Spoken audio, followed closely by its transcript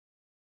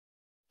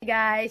Hey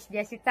guys,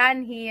 Jessie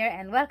Tan here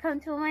and welcome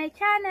to my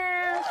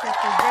channel. So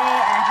today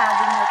I'm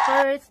having my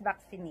first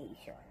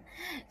vaccination.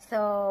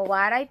 So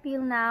what I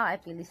feel now, I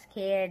feel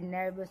scared,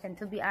 nervous, and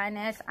to be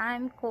honest,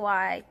 I'm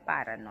quite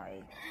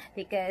paranoid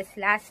because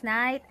last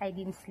night I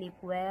didn't sleep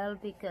well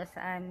because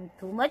I'm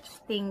too much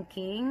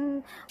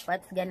thinking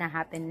what's gonna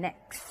happen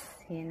next.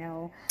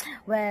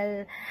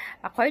 Well,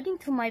 according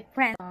to my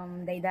friends,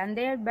 they done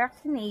their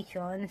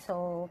vaccination,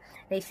 so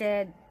they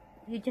said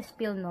you just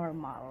feel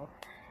normal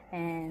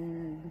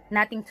and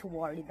nothing to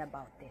worried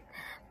about it.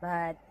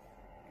 But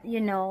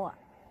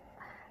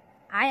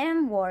I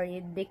am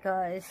worried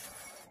because,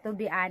 to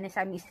be honest,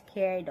 I'm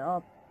scared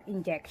of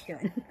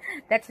injection.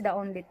 That's the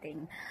only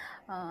thing.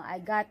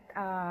 I got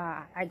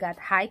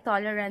high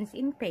tolerance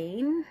in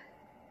pain.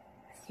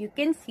 As you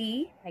can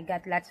see, I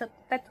got lots of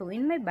tattoo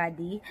in my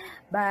body,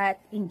 but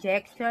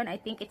injection, I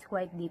think it's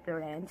quite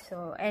different.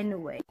 So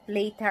anyway,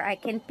 later I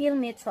can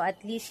film it so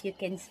at least you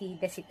can see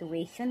the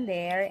situation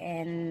there,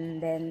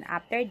 and then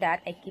after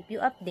that I keep you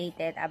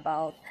updated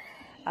about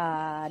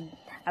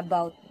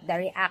the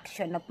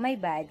reaction of my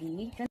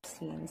body.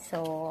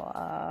 So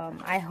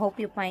I hope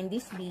you find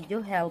this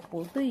video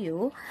helpful to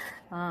you,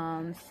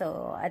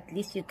 so at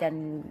least you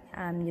can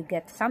you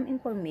get some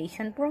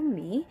information from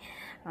me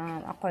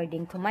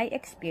according to my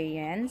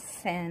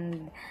experience.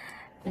 And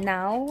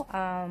now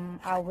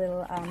I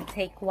will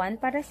take one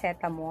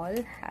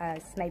paracetamol,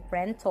 as my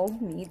friend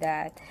told me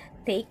that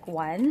take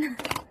one.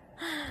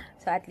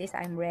 So at least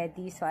I'm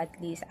ready. So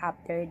at least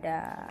after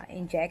the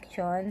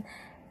injection,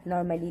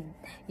 normally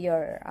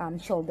your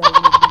shoulder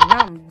will be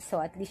numb,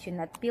 so at least you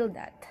not feel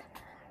that.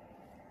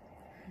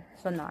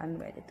 So now I'm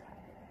ready to have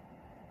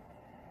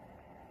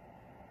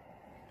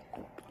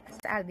it.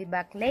 So I'll be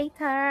back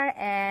later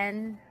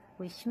and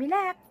wish me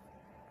luck.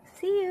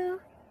 See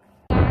you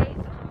guys.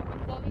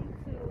 I'm going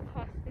to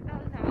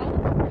hospital now,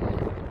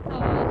 so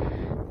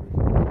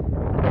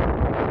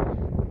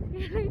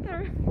see you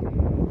later.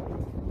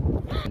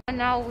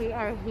 Now we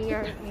are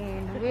here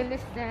in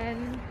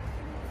Williston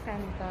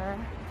Center.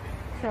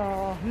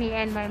 So me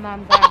and my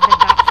mom got the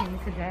vaccine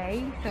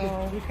today.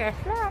 So we share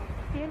luck.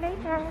 See you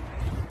later.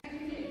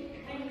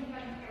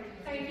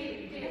 Thank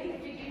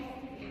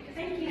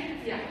you.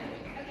 Yeah.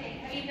 Okay.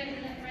 Have you been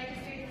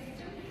registered in the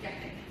system? Yeah.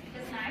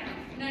 Just now?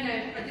 No.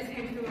 I just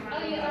came through around.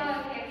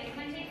 Oh, okay.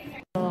 Can I take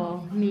this?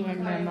 So me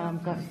and my mom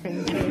got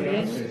same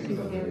feeling. She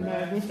feel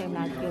nervous and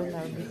I feel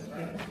nervous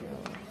too.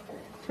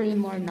 3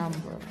 more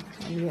numbers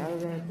and we are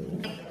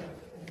ready.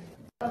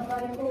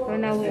 So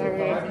now we are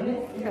ready.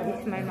 So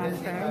it's my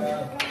mom's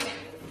turn.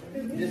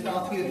 Just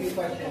ask you a few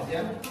questions,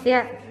 yeah?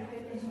 Yeah.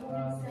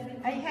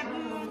 I have.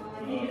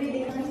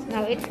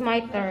 Now it's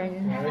my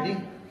turn. Ready?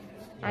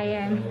 I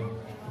am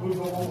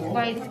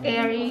quite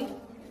scary.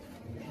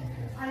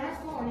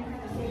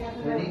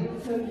 Ready?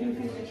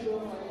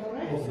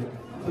 Awesome.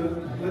 So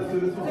let's do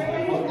this one.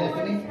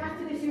 Definitely.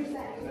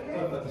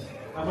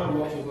 I might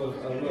watch as well.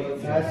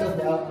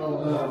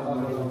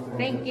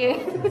 Thank you.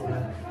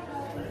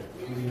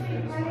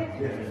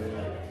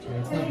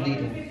 It's not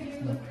bleeding.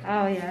 It's not.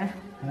 Oh yeah.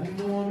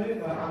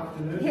 Morning,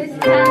 afternoon. His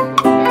hand is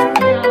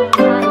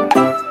very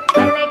nice. I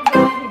like the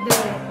way he do it.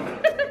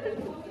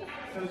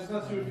 So just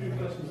ask you a few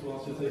questions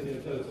whilst you're taking a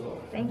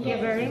photo. Thank you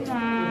very much.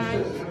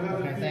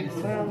 Okay, thanks.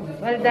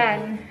 Well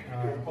done.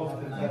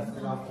 Positive test in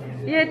the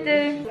afternoon. You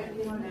too.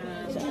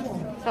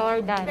 So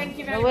we're done. Thank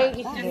you The very way much.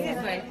 is Just there.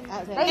 this way.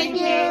 Thank you.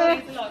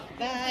 Thanks a lot.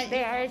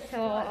 They are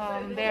so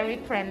very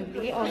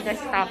friendly, all the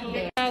staff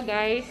there. Now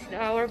guys,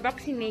 our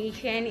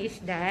vaccination is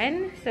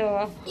done.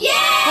 So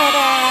hold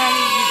on,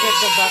 you get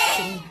the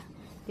vaccine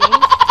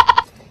thing.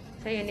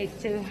 So you need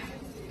to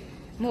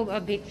move a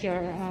bit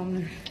your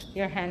hand,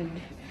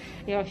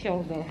 your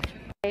shoulder.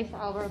 Guys,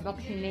 our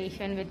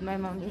vaccination with my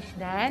mom is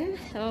done.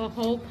 So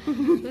hope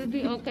we'll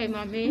be okay,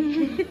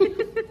 mommy.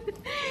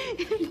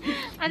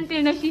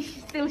 Until now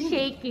she's still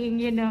shaking,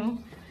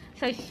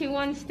 So she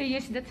wants to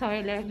use the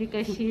toilet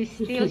because she's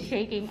still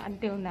shaking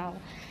until now.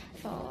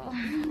 So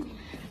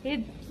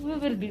we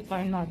will be for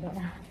another.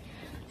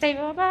 Say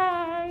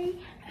bye-bye.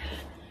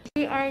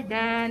 We are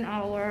done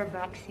our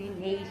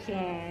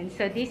vaccination.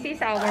 So this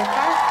is our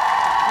first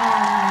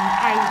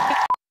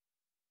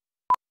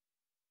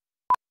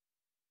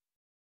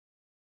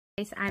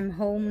Guys, I'm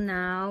home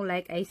now.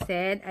 Like I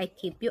said, I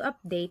keep you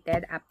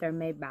updated after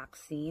my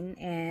vaccine,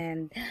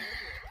 and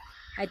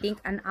I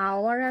think an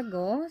hour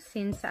ago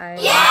since I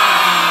had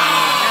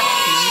my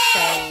vaccine.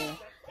 So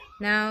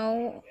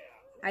now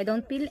I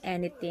don't feel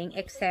anything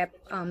except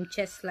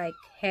just like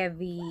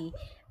heavy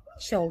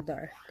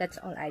shoulder. That's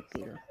all I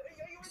feel.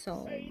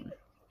 So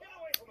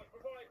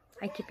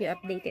I keep you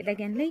updated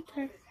again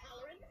later.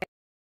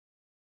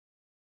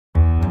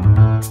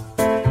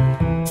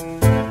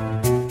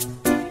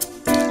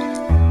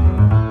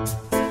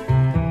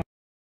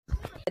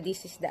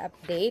 This is the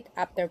update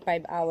after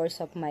 5 hours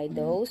of my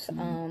dose.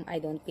 I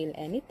don't feel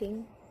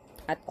anything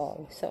at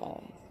all,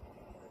 so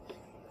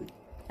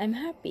I'm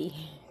happy.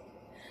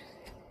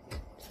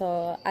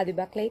 So I'll be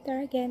back later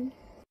again.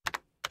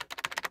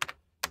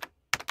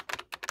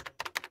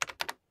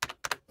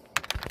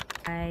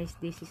 Guys,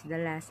 this is the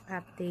last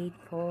update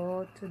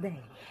for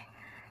today.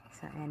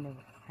 So anyway,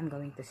 I'm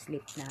going to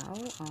sleep now.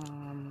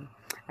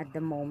 At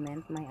the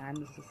moment my arm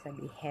is a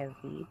bit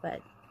heavy,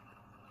 but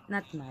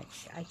not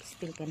much. I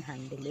still can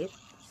handle it.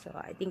 So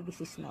I think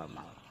this is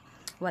normal.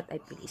 What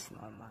I feel is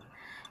normal.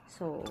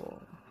 So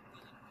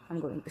I'm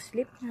going to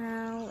sleep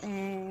now,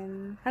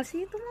 and I'll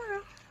see you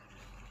tomorrow.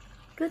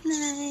 Good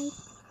night.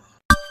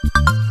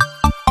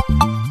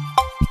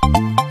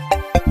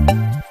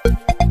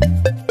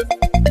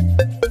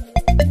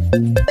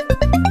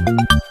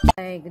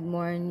 Hi, good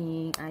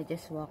morning. I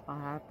just woke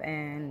up,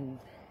 and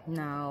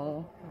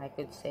now I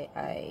could say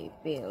I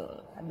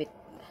feel a bit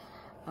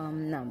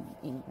numb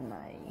in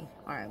my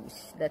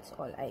arms. That's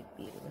all I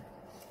feel.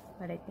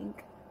 But I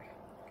think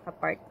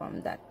apart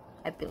from that,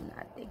 I feel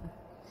nothing.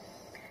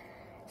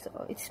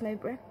 So it's my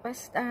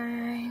breakfast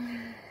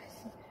time.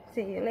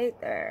 See you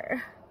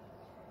later.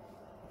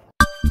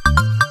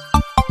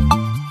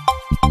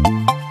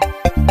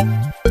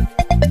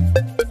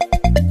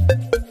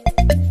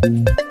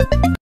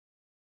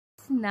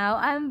 Now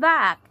I'm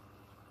back.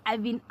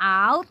 I've been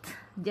out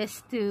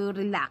just to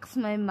relax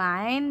my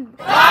mind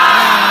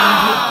and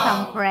meet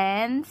some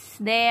friends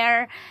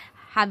there,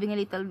 having a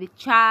little bit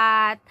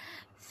chat.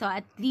 So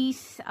at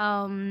least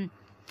I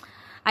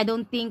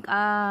don't think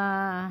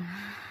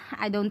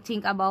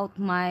about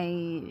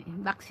my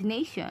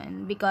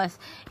vaccination, because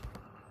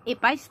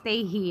if I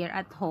stay here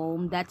at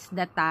home, that's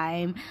the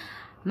time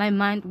my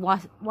mind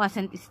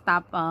wasn't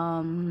stop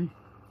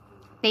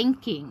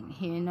thinking,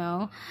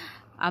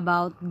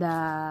 about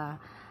the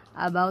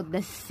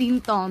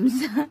symptoms.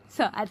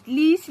 So at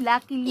least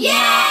luckily now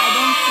I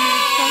don't feel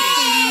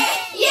totally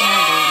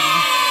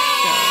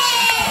so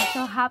I'm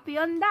so happy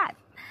on that.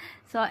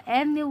 So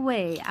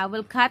anyway, I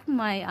will cut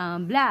my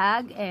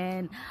vlog,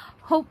 and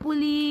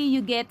hopefully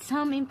you get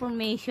some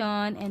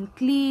information, and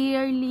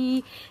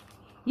clearly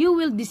you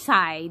will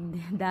decide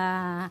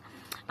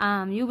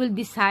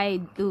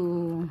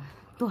to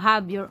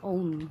have your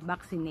own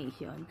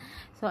vaccination.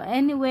 So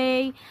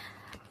anyway,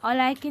 all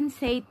I can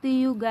say to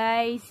you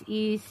guys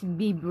is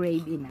be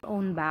brave in your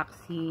own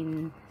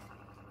vaccine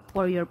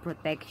for your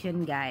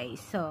protection, guys.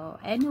 So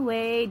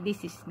anyway,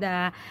 this is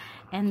the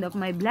end of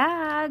my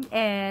vlog,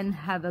 and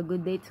have a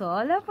good day to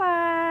all of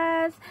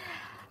us.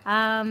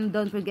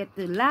 Don't forget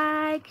to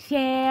like,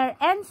 share,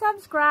 and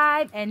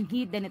subscribe, and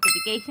hit the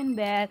notification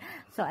bell,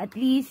 so at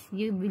least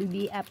you will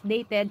be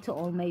updated to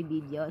all my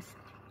videos.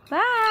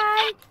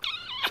 Bye!